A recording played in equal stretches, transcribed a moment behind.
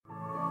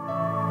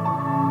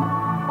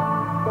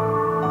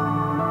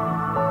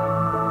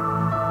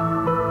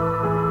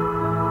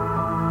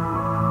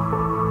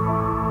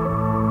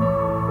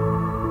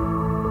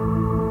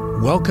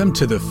Welcome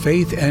to the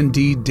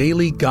FaithND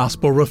Daily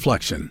Gospel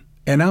Reflection,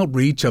 an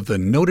outreach of the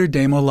Notre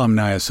Dame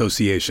Alumni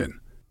Association.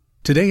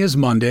 Today is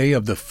Monday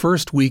of the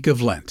first week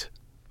of Lent.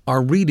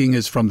 Our reading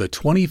is from the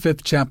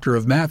 25th chapter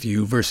of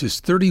Matthew, verses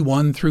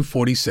 31 through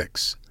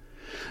 46.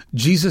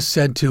 Jesus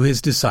said to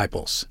his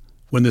disciples,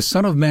 "When the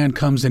Son of Man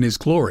comes in his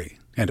glory,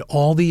 and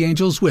all the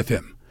angels with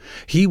him,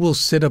 he will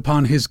sit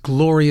upon his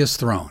glorious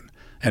throne,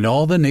 and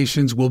all the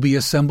nations will be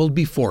assembled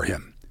before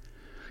him.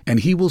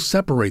 And he will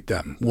separate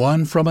them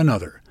one from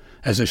another,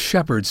 as a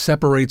shepherd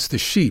separates the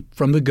sheep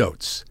from the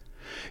goats.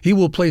 He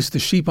will place the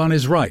sheep on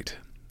his right,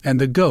 and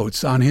the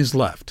goats on his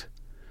left.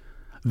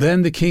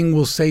 Then the king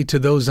will say to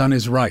those on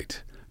his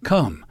right,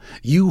 'Come,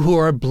 you who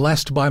are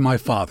blessed by my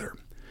Father,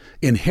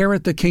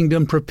 inherit the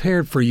kingdom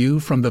prepared for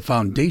you from the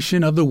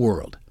foundation of the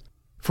world.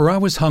 For I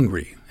was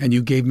hungry, and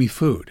you gave me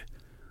food.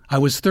 I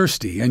was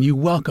thirsty, and you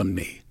welcomed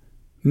me.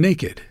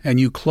 Naked,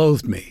 and you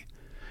clothed me.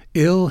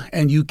 Ill,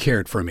 and you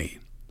cared for me.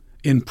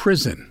 In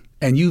prison,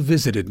 and you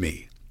visited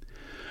me.'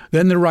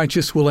 Then the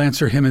righteous will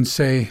answer him and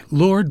say,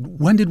 'Lord,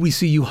 when did we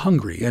see you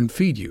hungry and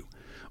feed you,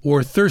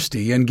 or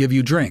thirsty and give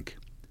you drink?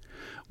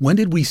 When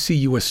did we see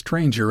you a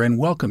stranger and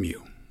welcome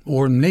you,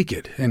 or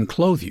naked and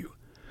clothe you?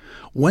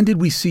 When did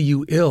we see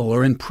you ill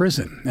or in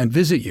prison and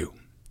visit you?'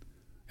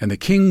 And the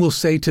king will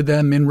say to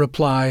them in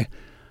reply,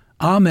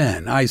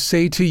 'Amen, I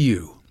say to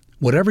you,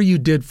 whatever you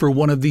did for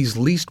one of these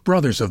least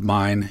brothers of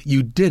mine,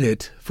 you did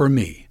it for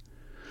me.'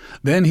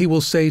 Then he will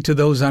say to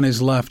those on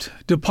his left,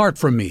 'Depart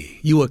from me,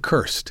 you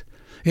accursed,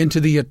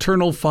 into the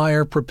eternal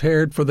fire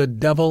prepared for the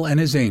devil and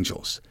his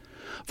angels.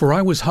 For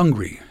I was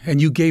hungry, and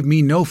you gave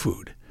me no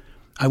food.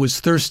 I was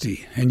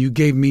thirsty, and you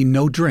gave me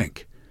no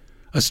drink.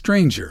 A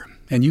stranger,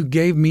 and you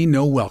gave me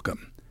no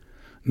welcome.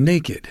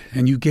 Naked,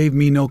 and you gave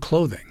me no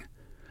clothing.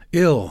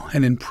 Ill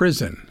and in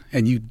prison,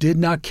 and you did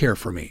not care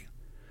for me.'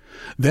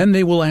 Then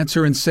they will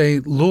answer and say,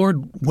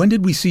 'Lord, when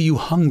did we see you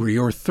hungry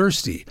or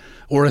thirsty,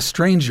 or a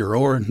stranger,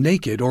 or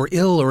naked, or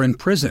ill, or in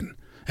prison,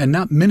 and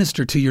not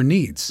minister to your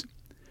needs?'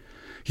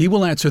 He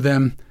will answer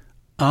them,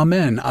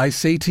 'Amen, I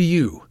say to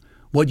you,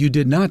 what you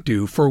did not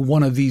do for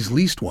one of these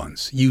least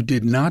ones, you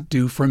did not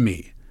do for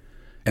me.'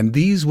 And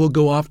these will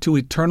go off to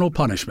eternal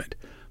punishment,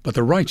 but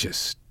the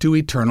righteous to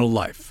eternal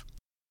life."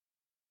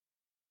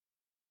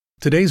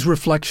 Today's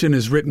reflection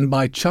is written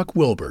by Chuck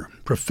Wilbur,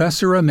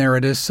 Professor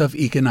Emeritus of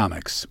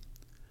Economics.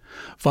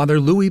 Father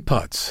Louis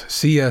Putz,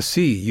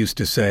 CSC, used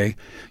to say,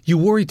 "You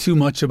worry too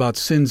much about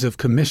sins of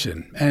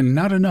commission and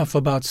not enough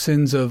about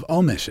sins of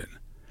omission."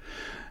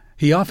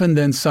 He often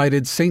then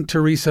cited St.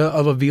 Teresa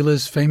of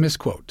Avila's famous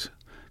quote,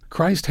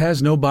 "Christ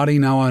has no body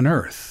now on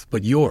earth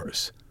but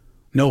yours,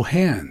 no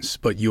hands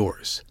but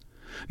yours,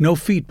 no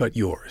feet but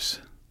yours.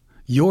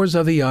 Yours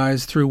are the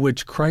eyes through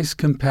which Christ's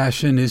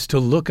compassion is to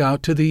look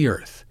out to the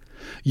earth.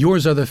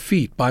 Yours are the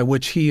feet by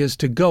which he is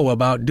to go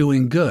about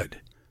doing good,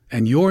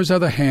 and yours are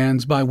the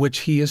hands by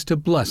which he is to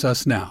bless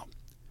us now."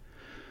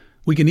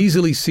 We can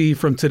easily see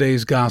from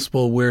today's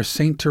gospel where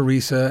St.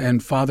 Teresa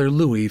and Father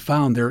Louis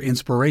found their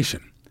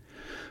inspiration.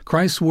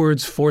 Christ's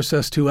words force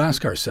us to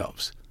ask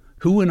ourselves,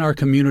 who in our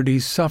community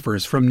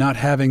suffers from not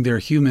having their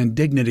human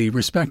dignity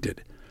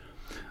respected?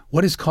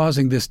 What is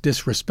causing this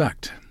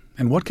disrespect,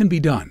 and what can be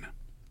done?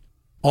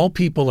 All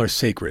people are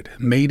sacred,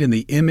 made in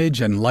the image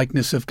and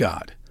likeness of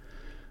God.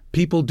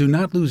 People do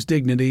not lose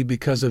dignity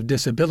because of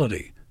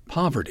disability,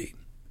 poverty,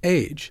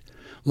 age,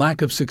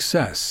 lack of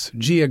success,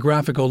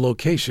 geographical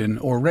location,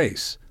 or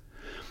race.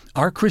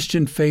 Our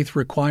Christian faith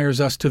requires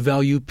us to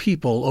value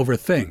people over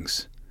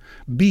things,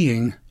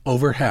 being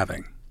over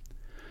having.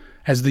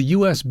 As the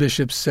U.S.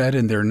 bishops said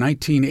in their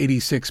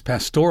 1986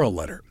 pastoral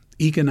letter,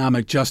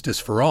 Economic Justice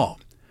for All,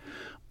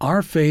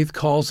 our faith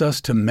calls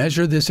us to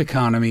measure this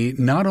economy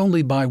not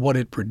only by what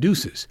it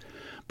produces,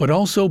 but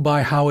also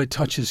by how it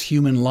touches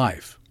human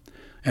life,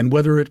 and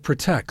whether it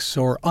protects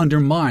or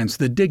undermines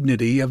the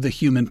dignity of the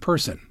human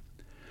person.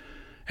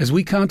 As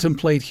we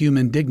contemplate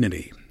human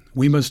dignity,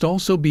 we must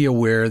also be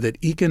aware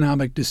that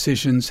economic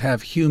decisions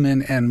have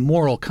human and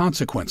moral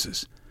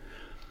consequences.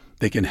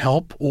 They can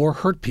help or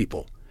hurt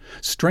people,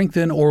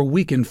 strengthen or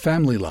weaken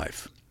family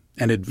life,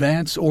 and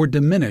advance or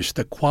diminish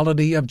the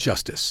quality of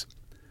justice.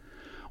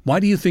 Why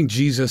do you think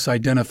Jesus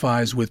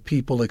identifies with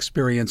people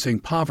experiencing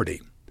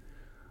poverty?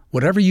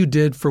 "Whatever you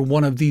did for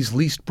one of these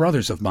least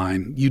brothers of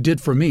mine, you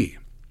did for me."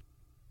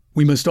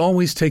 We must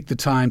always take the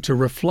time to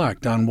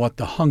reflect on what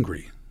the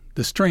hungry,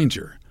 the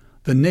stranger,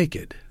 the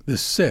naked, the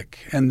sick,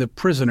 and the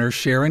prisoner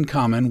share in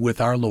common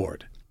with our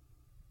Lord.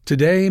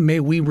 Today,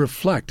 may we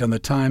reflect on the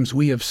times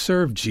we have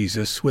served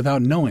Jesus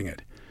without knowing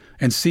it,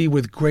 and see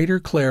with greater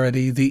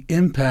clarity the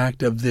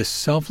impact of this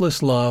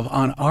selfless love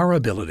on our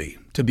ability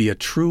to be a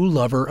true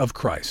lover of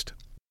Christ.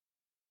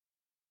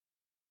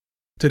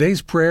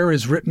 Today's prayer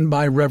is written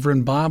by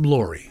Reverend Bob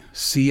Laurie,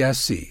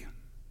 CSC.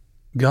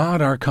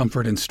 God, our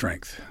comfort and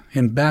strength,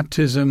 in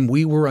baptism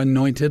we were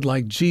anointed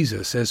like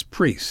Jesus as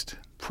priest,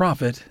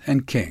 prophet,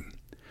 and king.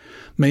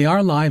 May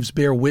our lives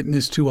bear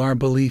witness to our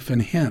belief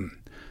in Him,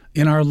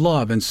 in our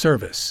love and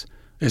service,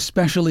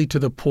 especially to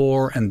the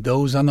poor and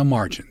those on the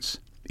margins,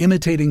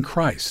 imitating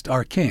Christ,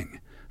 our King,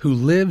 who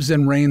lives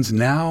and reigns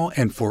now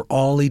and for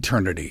all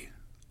eternity.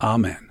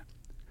 Amen.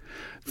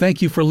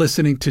 Thank you for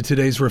listening to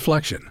today's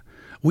reflection.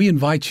 We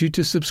invite you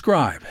to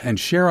subscribe and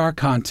share our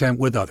content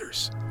with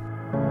others.